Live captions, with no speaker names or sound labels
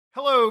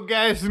Hello,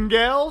 guys and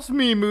gals,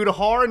 me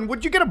Mudahar, and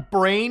would you get a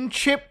brain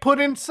chip put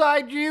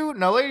inside you?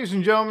 Now, ladies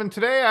and gentlemen,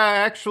 today I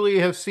actually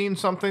have seen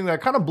something that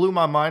kind of blew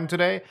my mind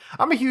today.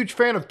 I'm a huge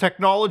fan of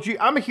technology.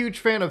 I'm a huge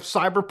fan of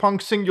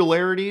cyberpunk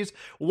singularities.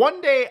 One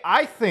day,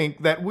 I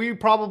think that we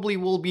probably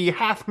will be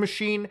half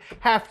machine,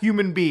 half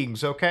human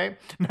beings, okay?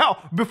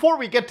 Now, before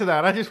we get to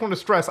that, I just want to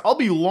stress, I'll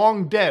be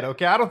long dead,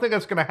 okay? I don't think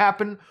that's going to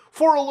happen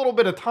for a little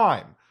bit of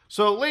time.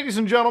 So, ladies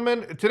and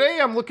gentlemen, today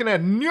I'm looking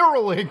at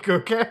Neuralink,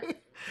 okay?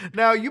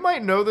 Now, you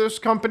might know this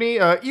company.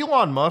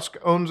 Elon Musk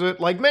owns it.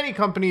 Like many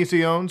companies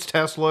he owns,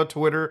 Tesla,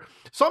 Twitter.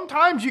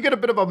 Sometimes you get a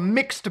bit of a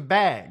mixed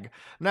bag.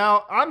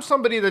 Now, I'm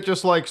somebody that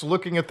just likes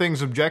looking at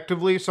things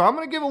objectively, so I'm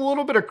going to give a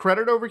little bit of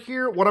credit over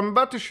here. What I'm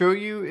about to show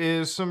you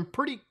is some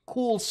pretty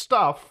cool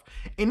stuff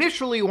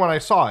initially when I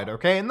saw it,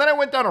 okay? And then I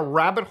went down a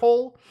rabbit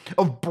hole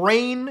of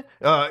brain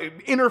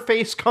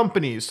interface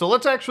companies. So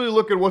let's actually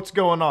look at what's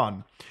going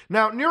on.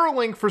 Now,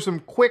 Neuralink, for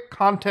some quick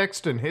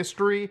context and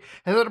history,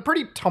 has had a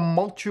pretty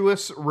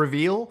tumultuous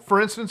reveal.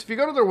 For instance, if you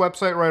go to their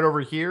website right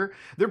over here,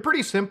 they're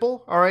pretty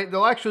simple, all right?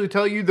 They'll actually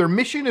tell you their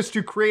mission is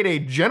to create a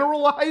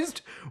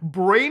generalized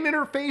brain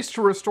interface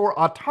to restore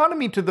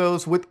autonomy to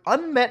those with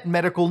unmet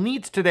medical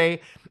needs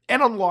today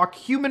and unlock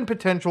human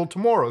potential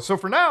tomorrow. So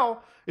for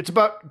now, it's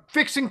about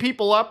fixing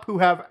people up who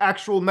have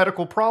actual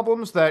medical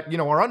problems that,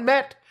 are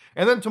unmet.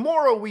 And then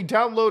tomorrow we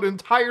download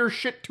entire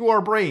shit to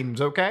our brains,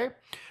 okay?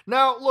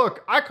 Now,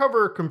 look, I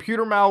cover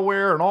computer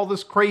malware and all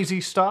this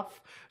crazy stuff.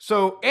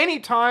 So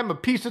anytime a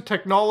piece of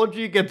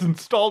technology gets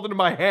installed into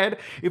my head,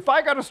 if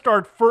I gotta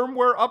start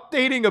firmware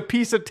updating a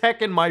piece of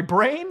tech in my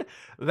brain,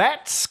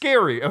 that's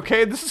scary,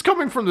 okay? This is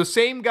coming from the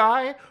same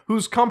guy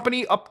whose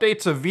company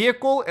updates a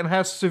vehicle and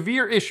has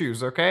severe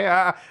issues,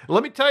 okay?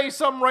 Let me tell you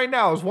something right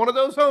now. As one of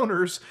those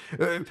owners,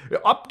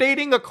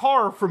 updating a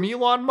car from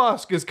Elon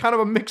Musk is kind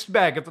of a mixed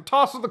bag. At the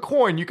toss of the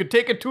coin, you could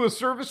take it to a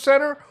service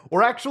center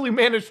or actually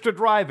manage to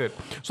drive it.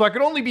 So I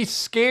can only be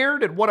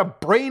scared at what a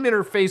brain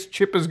interface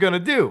chip is gonna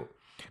do.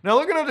 Now,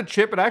 looking at the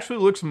chip, it actually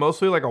looks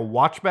mostly like a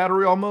watch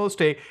battery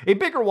almost, a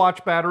bigger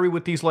watch battery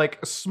with these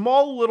like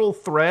small little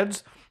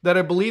threads that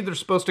I believe they're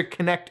supposed to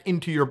connect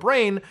into your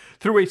brain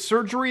through a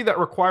surgery that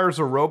requires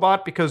a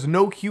robot because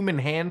no human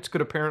hands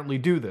could apparently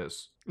do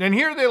this. And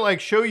here they like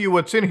show you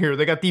what's in here.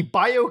 They got the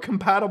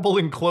biocompatible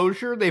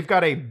enclosure. They've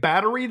got a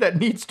battery that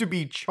needs to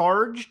be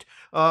charged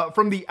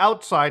from the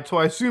outside. So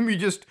I assume you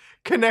just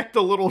connect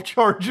a little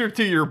charger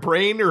to your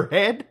brain or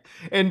head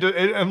and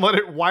let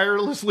it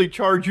wirelessly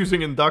charge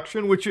using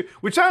induction, which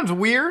sounds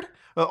weird.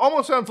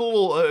 Almost sounds a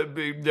little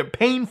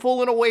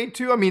painful in a way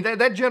too. I mean,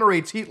 that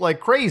generates heat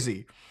like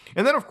crazy.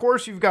 And then, of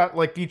course, you've got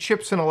like the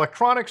chips and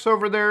electronics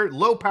over there,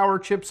 low power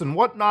chips and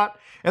whatnot.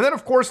 And then,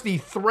 of course, the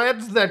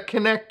threads that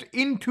connect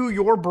into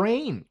your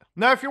brain.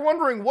 Now, if you're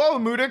wondering, whoa,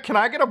 Muda, can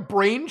I get a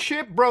brain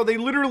chip? Bro, they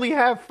literally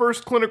have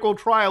first clinical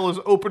trial is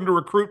open to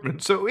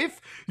recruitment. So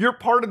if you're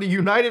part of the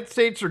United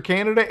States or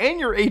Canada and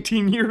you're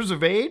 18 years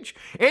of age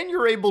and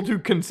you're able to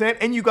consent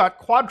and you got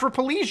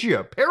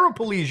quadriplegia,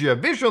 paraplegia,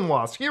 vision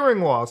loss, hearing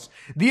loss,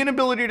 the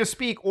inability to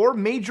speak, or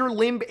major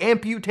limb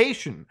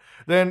amputation,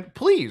 then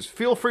please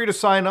feel free to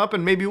sign up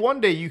and maybe one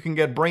day you can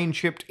get brain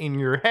chipped in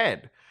your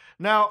head.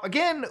 Now,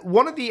 again,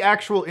 one of the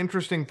actual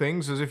interesting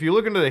things is if you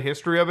look into the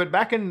history of it,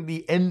 back in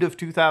the end of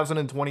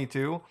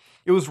 2022,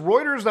 it was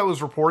Reuters that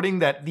was reporting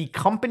that the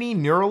company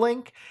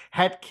Neuralink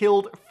had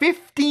killed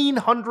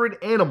 1,500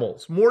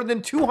 animals, more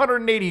than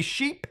 280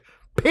 sheep,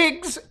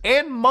 pigs,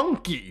 and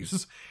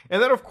monkeys. And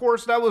then, of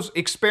course, that was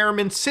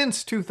experiments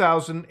since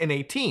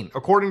 2018,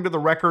 according to the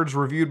records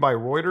reviewed by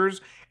Reuters,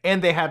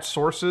 and they had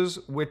sources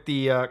with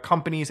the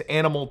company's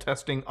animal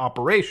testing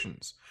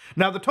operations.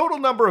 Now, the total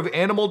number of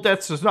animal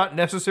deaths does not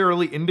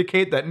necessarily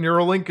indicate that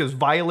Neuralink is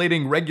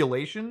violating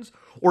regulations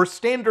or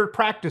standard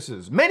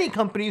practices. Many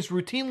companies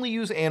routinely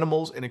use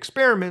animals in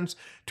experiments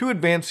to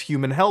advance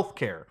human health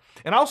care.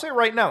 And I'll say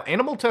right now,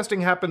 animal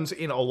testing happens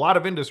in a lot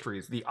of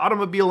industries, the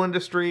automobile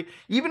industry,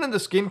 even in the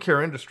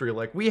skincare industry.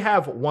 Like we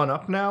have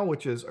 1UP now,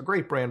 which is a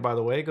great brand, by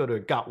the way. Go to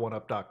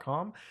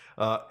gotoneup.com.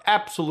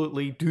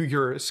 Absolutely do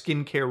your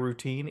skincare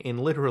routine in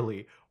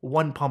literally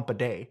one pump a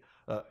day.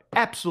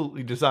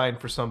 Absolutely designed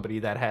for somebody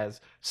that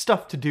has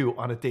stuff to do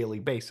on a daily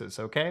basis,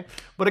 okay?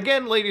 But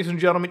again, ladies and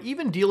gentlemen,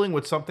 even dealing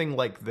with something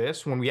like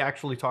this, when we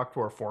actually talked to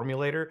our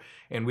formulator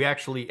and we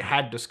actually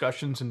had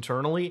discussions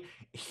internally,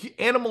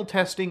 animal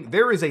testing,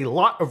 there is a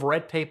lot of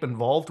red tape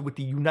involved with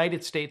the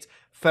United States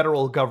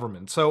federal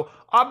government. So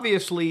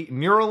obviously,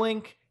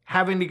 Neuralink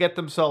having to get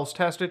themselves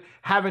tested,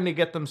 having to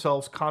get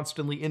themselves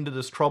constantly into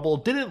this trouble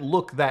didn't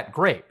look that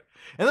great.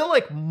 And then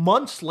like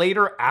months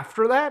later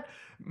after that,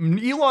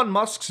 Elon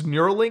Musk's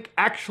Neuralink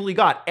actually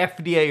got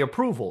FDA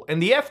approval. And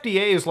the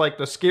FDA is like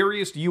the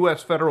scariest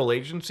US federal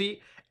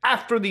agency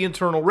after the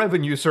Internal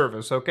Revenue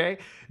Service, okay?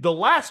 The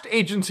last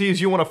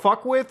agencies you want to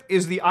fuck with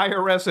is the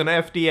IRS and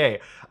FDA.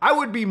 I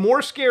would be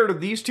more scared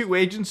of these two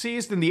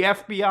agencies than the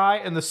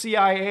FBI and the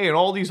CIA and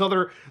all these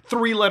other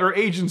three-letter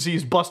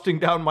agencies busting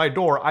down my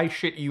door. I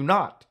shit you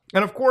not.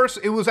 And of course,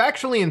 it was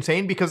actually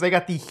insane because they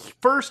got the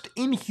first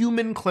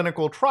in-human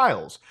clinical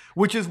trials,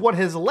 which is what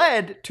has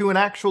led to an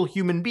actual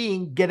human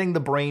being getting the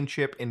brain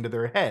chip into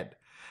their head.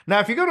 Now,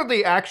 if you go to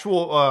the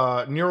actual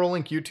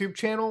Neuralink YouTube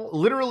channel,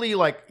 literally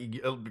like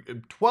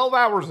 12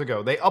 hours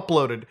ago, they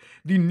uploaded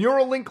the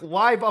Neuralink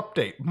live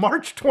update,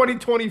 March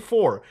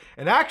 2024.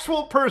 An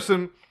actual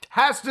person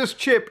has this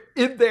chip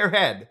in their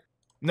head.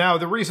 Now,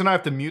 the reason I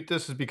have to mute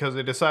this is because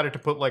they decided to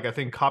put, like, I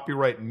think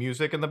copyright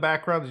music in the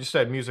background. They just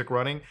had music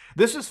running.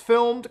 This is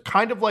filmed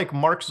kind of like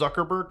Mark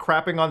Zuckerberg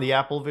crapping on the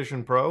Apple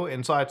Vision Pro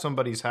inside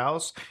somebody's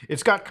house.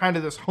 It's got kind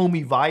of this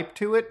homey vibe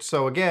to it.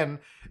 So again,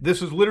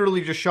 this is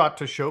literally just shot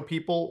to show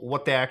people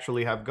what they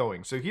actually have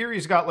going. So here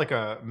he's got like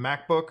a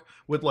MacBook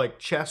with like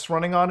chess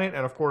running on it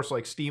and of course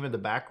like Steam in the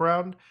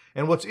background.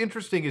 And what's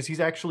interesting is he's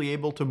actually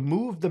able to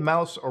move the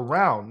mouse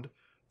around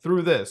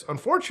through this.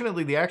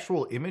 Unfortunately, the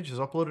actual image is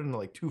uploaded in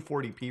like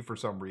 240p for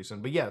some reason.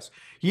 But yes,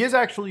 he is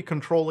actually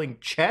controlling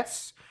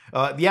chess.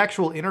 The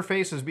actual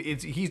interface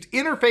he's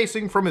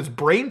interfacing from his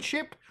brain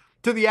chip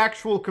to the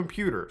actual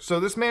computer.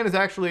 So this man is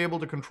actually able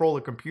to control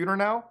a computer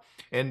now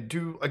and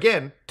do,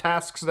 again,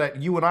 tasks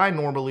that you and I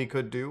normally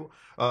could do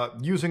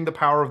using the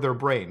power of their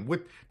brain.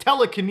 With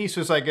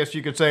telekinesis, I guess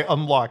you could say,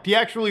 unlocked. He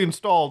actually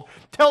installed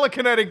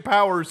telekinetic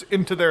powers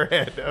into their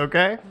head,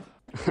 okay?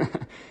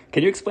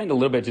 Can you explain a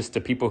little bit just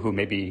to people who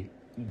maybe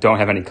don't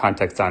have any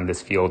context on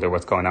this field or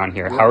what's going on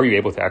here? How are you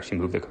able to actually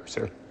move the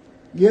cursor?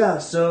 Yeah,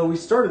 so we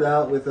started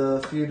out with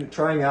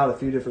trying out a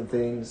few different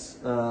things.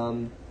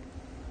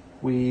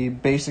 We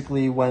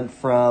basically went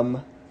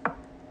from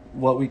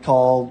what we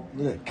call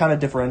kind of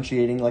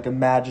differentiating, like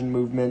imagined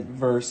movement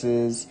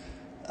versus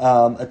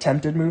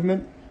attempted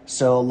movement.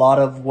 So a lot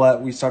of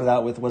what we started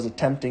out with was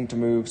attempting to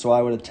move. So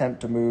I would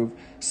attempt to move,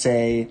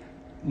 say,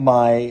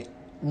 my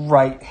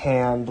right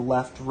hand,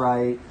 left,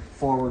 right,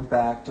 forward,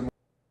 back to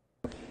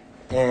move.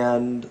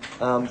 And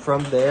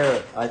from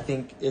there, I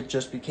think it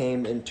just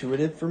became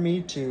intuitive for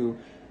me to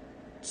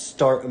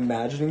start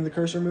imagining the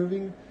cursor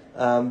moving.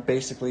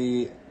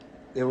 Basically,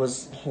 it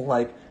was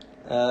like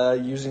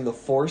using the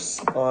force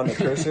on a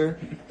cursor,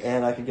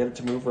 and I could get it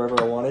to move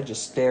wherever I wanted.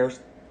 Just stare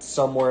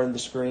somewhere in the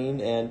screen,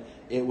 and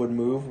it would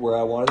move where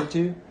I wanted it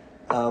to.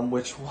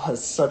 Which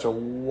was such a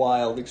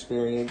wild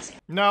experience.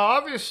 Now,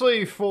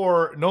 obviously,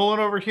 for Nolan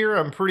over here,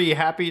 I'm pretty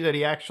happy that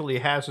he actually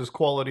has his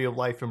quality of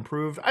life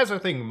improved, as I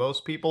think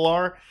most people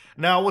are.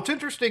 Now, what's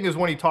interesting is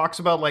when he talks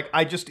about, like,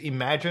 I just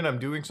imagine I'm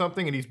doing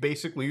something, and he's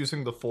basically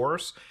using the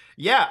Force.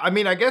 Yeah, I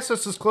mean, I guess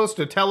this is close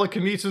to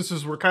telekinesis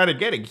as we're kind of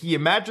getting. He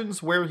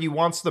imagines where he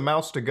wants the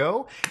mouse to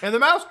go, and the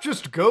mouse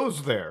just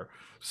goes there.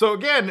 So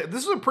again,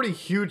 this is a pretty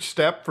huge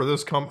step for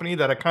this company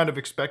that I kind of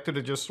expected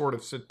to just sort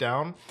of sit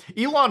down.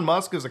 Elon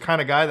Musk is the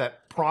kind of guy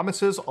that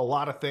promises a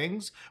lot of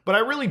things, but I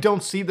really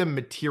don't see them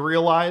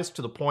materialize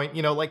to the point,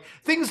 you know, like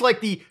things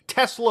like the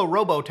Tesla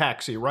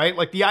robotaxi, right?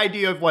 Like the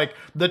idea of like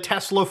the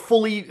Tesla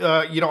fully,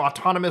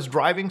 autonomous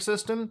driving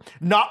system,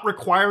 not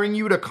requiring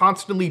you to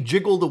constantly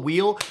jiggle the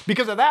wheel,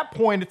 because at that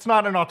point, it's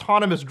not an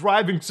autonomous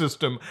driving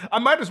system. I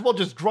might as well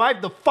just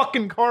drive the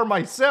fucking car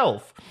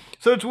myself.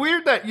 So it's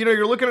weird that, you know,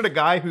 you're looking at a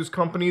guy whose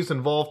companies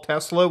involve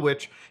Tesla,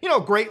 which, you know,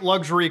 great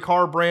luxury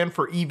car brand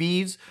for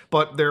EVs,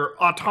 but their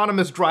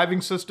autonomous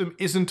driving system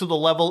isn't to the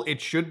level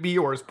it should be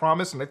or is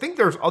promised. And I think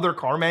there's other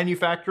car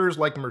manufacturers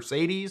like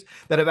Mercedes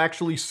that have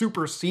actually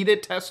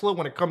superseded Tesla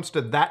when it comes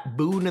to that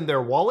boon in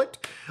their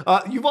wallet.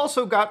 You've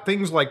also got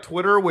things like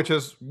Twitter, which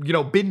has, you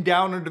know, been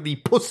down into the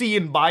pussy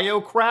in bio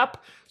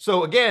crap.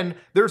 So again,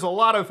 there's a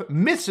lot of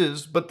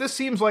misses, but this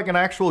seems like an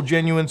actual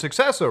genuine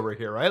success over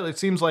here, right? It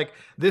seems like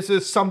this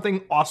is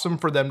something awesome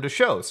for them to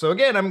show. So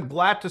again, I'm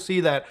glad to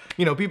see that,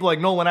 you know, people like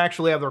Nolan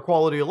actually have their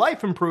quality of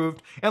life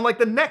improved. And like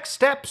the next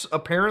steps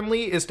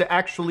apparently is to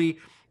actually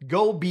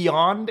go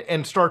beyond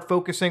and start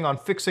focusing on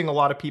fixing a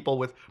lot of people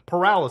with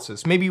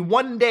paralysis. Maybe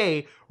one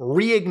day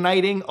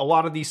reigniting a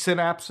lot of these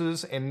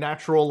synapses and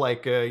natural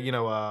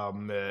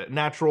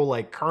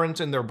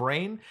currents in their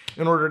brain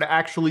in order to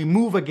actually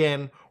move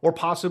again or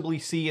possibly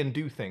see and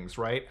do things,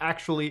 right?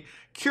 Actually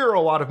cure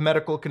a lot of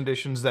medical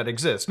conditions that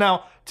exist.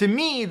 Now, to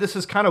me, this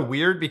is kind of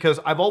weird because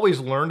I've always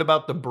learned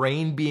about the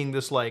brain being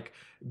this like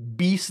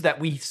beast that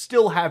we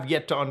still have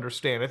yet to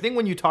understand. I think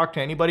when you talk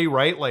to anybody,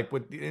 right, like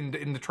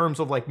in the terms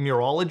of like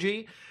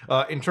neurology,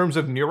 in terms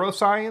of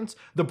neuroscience,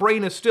 the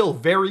brain is still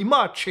very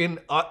much in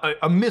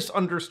a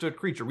misunderstood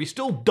creature. We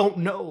still don't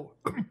know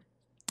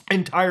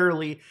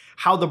entirely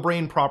how the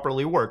brain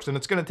properly works, and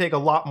it's going to take a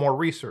lot more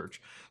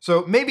research.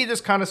 So maybe this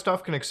kind of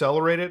stuff can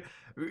accelerate it.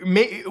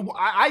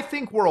 I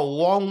think we're a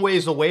long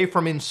ways away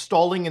from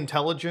installing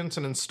intelligence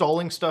and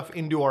installing stuff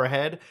into our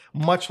head,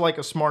 much like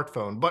a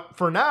smartphone. But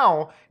for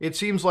now, it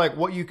seems like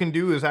what you can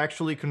do is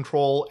actually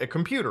control a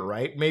computer,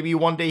 right? Maybe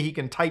one day he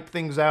can type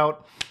things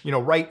out, you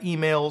know, write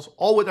emails,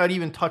 all without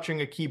even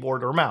touching a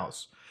keyboard or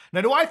mouse. Now,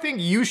 do I think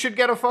you should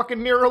get a fucking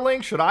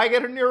Neuralink? Should I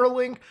get a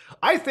Neuralink?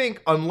 I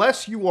think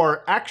unless you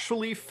are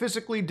actually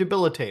physically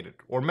debilitated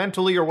or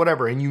mentally or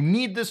whatever, and you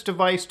need this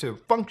device to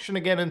function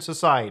again in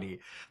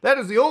society, that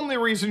is the only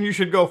reason you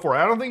should go for it.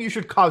 I don't think you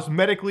should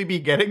cosmetically be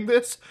getting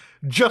this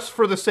just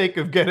for the sake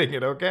of getting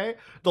it, okay?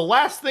 The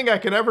last thing I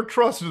can ever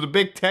trust is a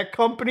big tech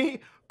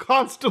company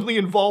constantly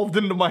involved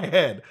into my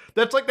head.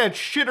 That's like that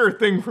shitter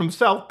thing from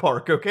South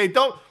Park, okay?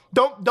 Don't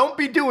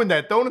be doing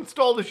that. Don't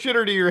install the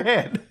shitter to your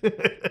head.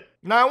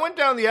 Now, I went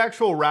down the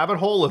actual rabbit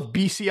hole of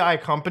BCI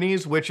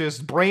companies, which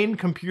is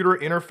brain-computer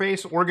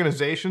interface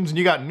organizations. And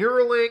you got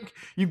Neuralink,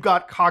 you've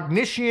got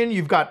Cognition,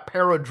 you've got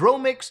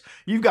Paradromics,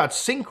 you've got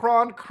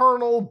Synchron,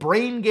 Kernel,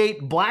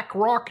 BrainGate,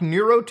 BlackRock,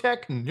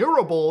 Neurotech,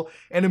 Neurable,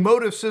 and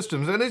Emotive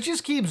Systems. And it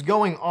just keeps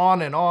going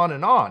on and on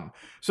and on.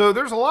 So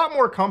there's a lot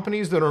more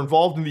companies that are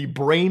involved in the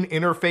brain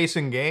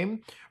interfacing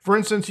game. For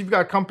instance, you've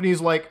got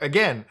companies like,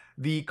 again,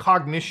 the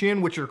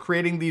Cognition, which are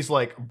creating these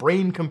like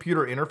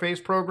brain-computer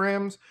interface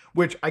programs,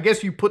 which I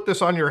guess you put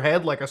this on your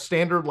head like a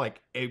standard,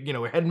 like,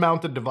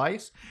 head-mounted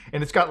device,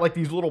 and it's got like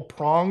these little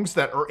prongs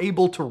that are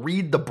able to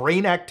read the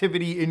brain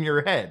activity in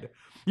your head.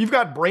 You've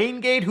got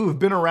BrainGate, who have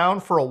been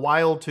around for a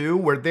while too,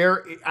 where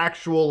their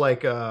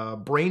actual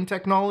brain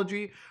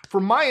technology,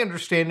 from my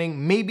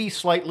understanding, may be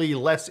slightly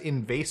less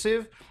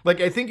invasive.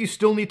 Like, I think you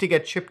still need to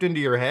get chipped into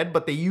your head,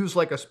 but they use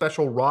like a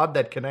special rod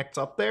that connects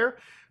up there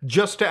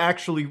just to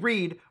actually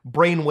read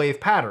brainwave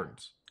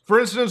patterns. For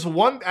instance,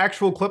 one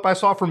actual clip I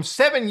saw from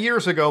 7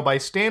 years ago by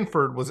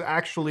Stanford was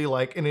actually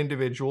like an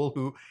individual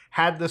who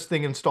had this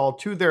thing installed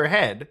to their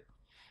head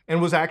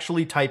and was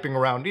actually typing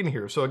around in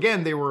here. So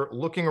again, they were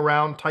looking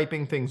around,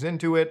 typing things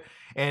into it.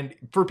 And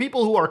for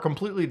people who are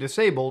completely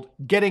disabled,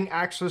 getting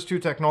access to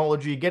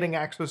technology, getting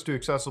access to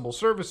accessible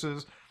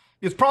services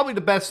is probably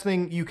the best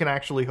thing you can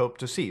actually hope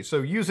to see.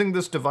 So using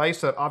this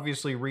device that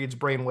obviously reads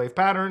brainwave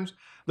patterns,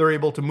 they're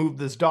able to move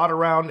this dot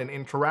around and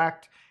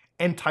interact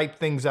and type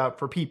things out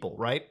for people,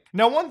 right?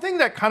 Now, one thing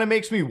that kind of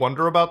makes me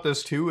wonder about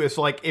this too is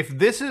like, if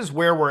this is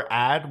where we're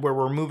at, where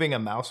we're moving a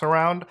mouse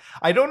around,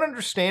 I don't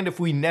understand if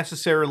we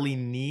necessarily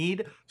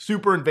need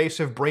super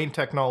invasive brain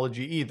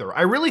technology either.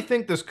 I really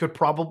think this could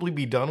probably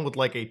be done with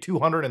like a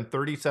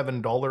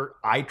 $237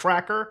 eye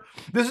tracker.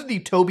 This is the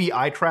Tobii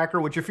eye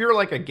tracker, which if you're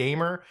like a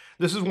gamer,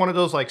 this is one of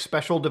those like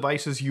special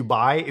devices you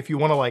buy if you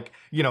want to like,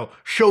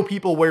 show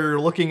people where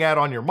you're looking at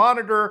on your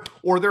monitor,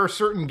 or there are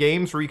certain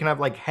games where you can have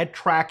like head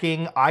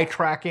tracking, eye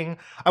tracking.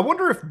 I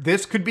wonder if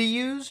this could be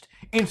used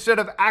instead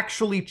of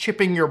actually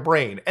chipping your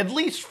brain, at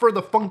least for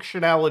the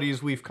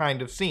functionalities we've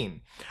kind of seen.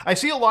 I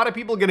see a lot of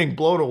people getting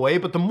blown away,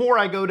 but the more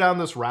I go down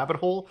this rabbit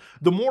hole,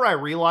 the more I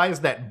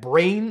realize that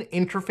brain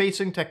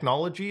interfacing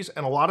technologies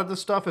and a lot of this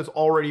stuff has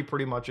already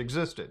pretty much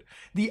existed.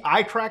 The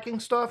eye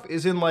tracking stuff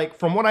is in like,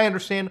 from what I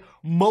understand,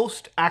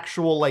 most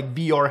actual like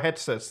VR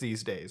headsets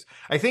these days.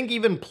 I think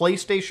even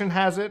PlayStation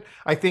has it.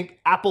 I think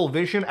Apple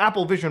Vision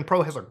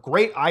Pro has a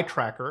great eye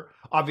tracker.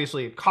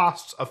 Obviously, it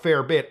costs a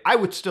fair bit. I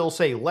would still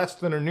say less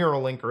than a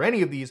Neuralink or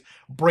any of these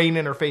brain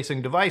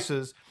interfacing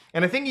devices.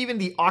 And I think even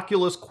the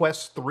Oculus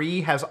Quest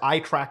 3 has eye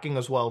tracking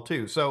as well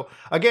too. So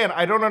again,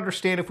 I don't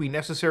understand if we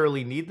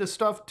necessarily need this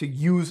stuff to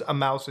use a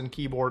mouse and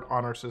keyboard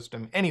on our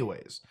system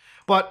anyways.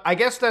 But I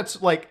guess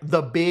that's like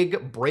the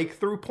big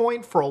breakthrough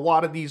point for a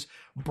lot of these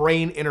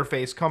brain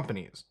interface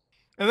companies.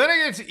 And then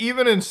it gets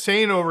even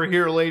insane over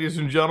here, ladies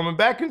and gentlemen.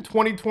 Back in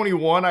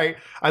 2021,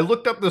 I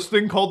looked up this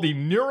thing called the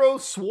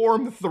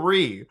NeuroSwarm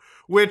 3,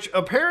 which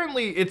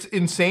apparently it's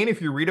insane if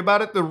you read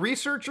about it. The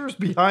researchers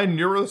behind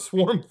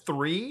NeuroSwarm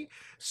 3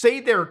 say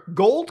their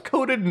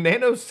gold-coated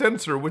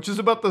nanosensor, which is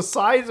about the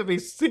size of a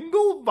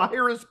single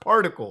virus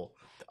particle,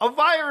 a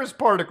virus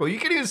particle, you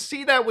can even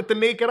see that with the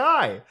naked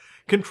eye,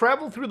 can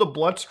travel through the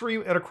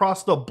bloodstream and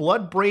across the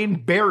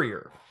blood-brain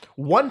barrier.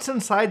 Once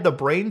inside the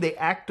brain, they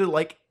acted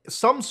like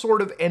some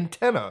sort of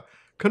antenna,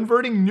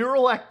 converting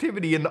neural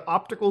activity into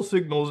optical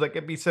signals that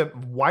can be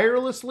sent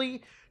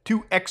wirelessly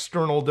to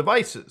external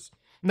devices.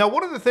 Now,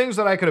 one of the things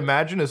that I could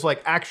imagine is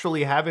like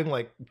actually having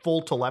like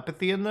full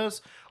telepathy in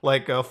this,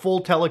 like full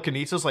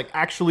telekinesis, like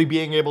actually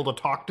being able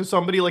to talk to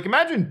somebody. Like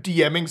imagine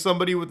DMing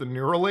somebody with a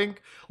Neuralink,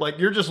 like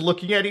you're just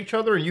looking at each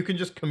other and you can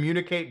just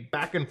communicate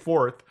back and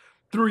forth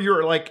through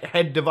your like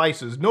head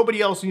devices.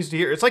 Nobody else needs to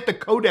hear. It's like the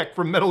codec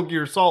from Metal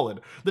Gear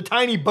Solid. The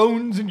tiny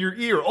bones in your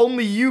ear.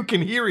 Only you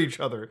can hear each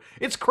other.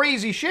 It's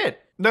crazy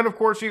shit. Then of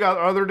course you got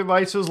other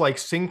devices like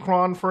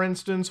Synchron, for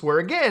instance, where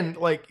again,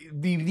 like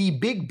the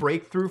big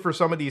breakthrough for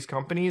some of these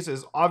companies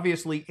is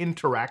obviously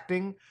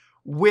interacting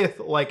with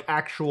like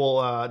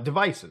actual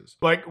devices.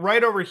 Like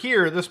right over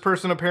here, this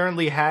person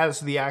apparently has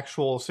the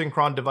actual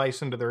Synchron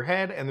device into their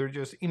head and they're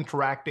just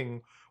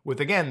interacting with,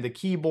 again, the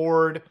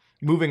keyboard,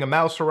 moving a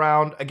mouse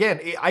around.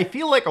 Again, I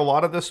feel like a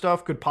lot of this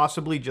stuff could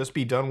possibly just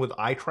be done with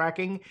eye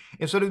tracking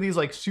instead of these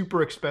like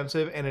super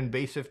expensive and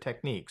invasive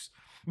techniques.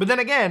 But then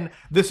again,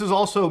 this is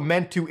also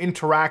meant to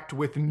interact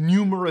with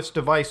numerous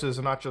devices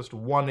and not just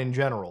one in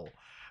general.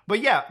 But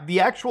yeah, the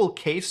actual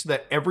case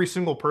that every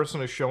single person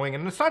is showing,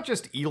 and it's not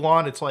just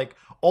Elon, it's like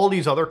all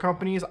these other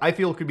companies, I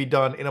feel could be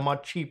done in a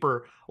much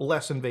cheaper,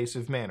 less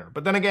invasive manner.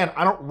 But then again,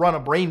 I don't run a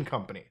brain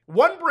company.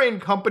 One brain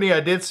company I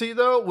did see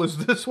though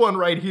was this one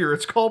right here.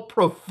 It's called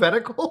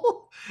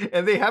Prophetical,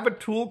 and they have a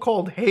tool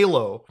called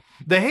Halo.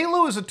 The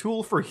Halo is a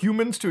tool for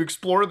humans to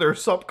explore their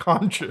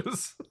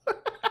subconscious.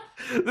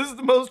 This is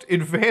the most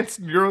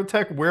advanced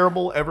neurotech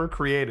wearable ever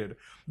created.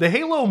 The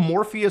Halo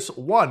Morpheus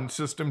 1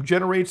 system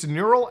generates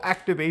neural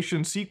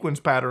activation sequence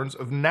patterns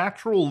of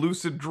natural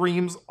lucid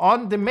dreams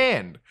on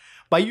demand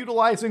by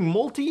utilizing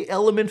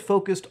multi-element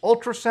focused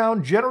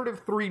ultrasound,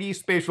 generative 3D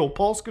spatial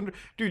pulse control.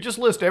 Dude, just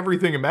list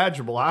everything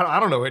imaginable. I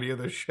don't know any of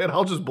this shit.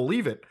 I'll just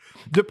believe it.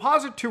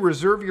 Deposit to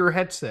reserve your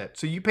headset.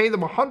 So you pay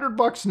them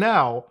 $100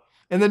 now,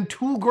 and then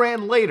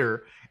 $2,000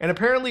 later. And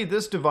apparently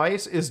this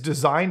device is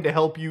designed to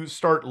help you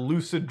start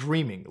lucid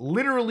dreaming.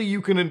 Literally,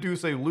 you can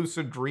induce a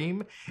lucid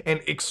dream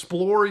and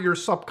explore your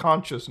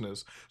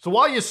subconsciousness. So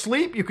while you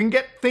sleep, you can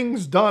get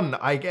things done,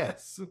 I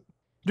guess.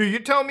 Do you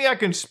tell me I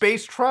can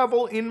space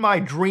travel in my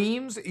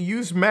dreams,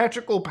 use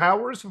magical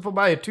powers if I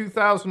buy a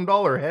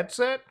 $2,000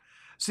 headset?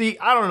 See,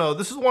 I don't know.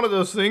 This is one of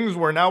those things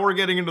where now we're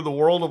getting into the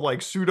world of like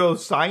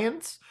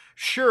pseudoscience.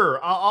 Sure,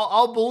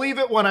 I'll believe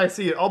it when I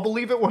see it. I'll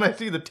believe it when I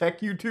see the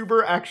tech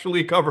YouTuber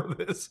actually cover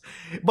this.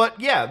 But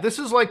yeah, this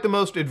is like the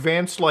most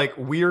advanced, like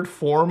weird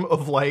form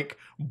of like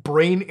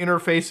brain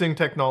interfacing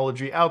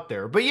technology out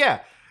there. But yeah,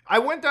 I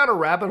went down a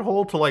rabbit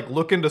hole to like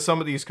look into some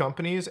of these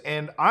companies,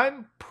 and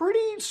I'm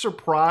pretty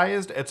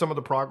surprised at some of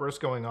the progress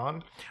going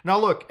on. Now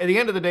look, at the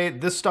end of the day,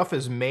 this stuff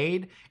is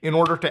made in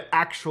order to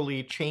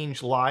actually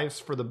change lives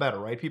for the better,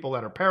 right? People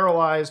that are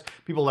paralyzed,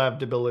 people that have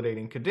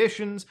debilitating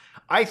conditions.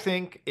 I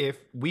think if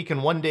we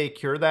can one day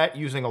cure that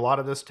using a lot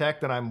of this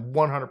tech, then I'm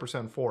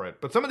 100% for it.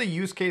 But some of the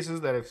use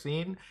cases that I've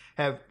seen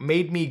have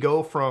made me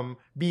go from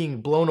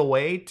being blown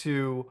away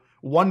to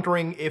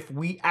wondering if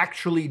we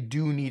actually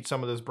do need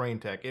some of this brain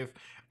tech. If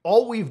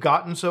all we've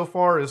gotten so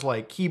far is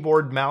like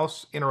keyboard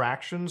mouse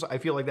interactions, I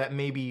feel like that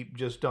may be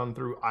just done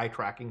through eye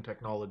tracking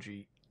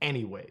technology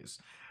anyways.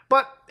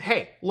 But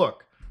hey,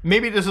 look,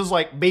 maybe this is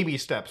like baby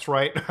steps,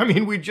 right? I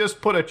mean, we just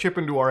put a chip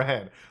into our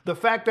head. The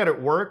fact that it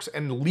works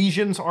and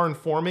lesions aren't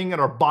forming and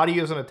our body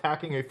isn't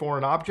attacking a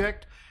foreign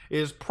object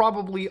is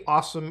probably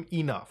awesome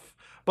enough.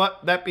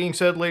 But that being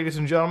said, ladies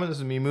and gentlemen, this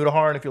is me,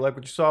 Mudahar, and if you like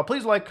what you saw,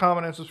 please like,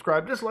 comment, and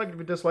subscribe. Dislike it if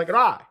you dislike it.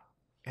 I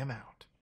am out.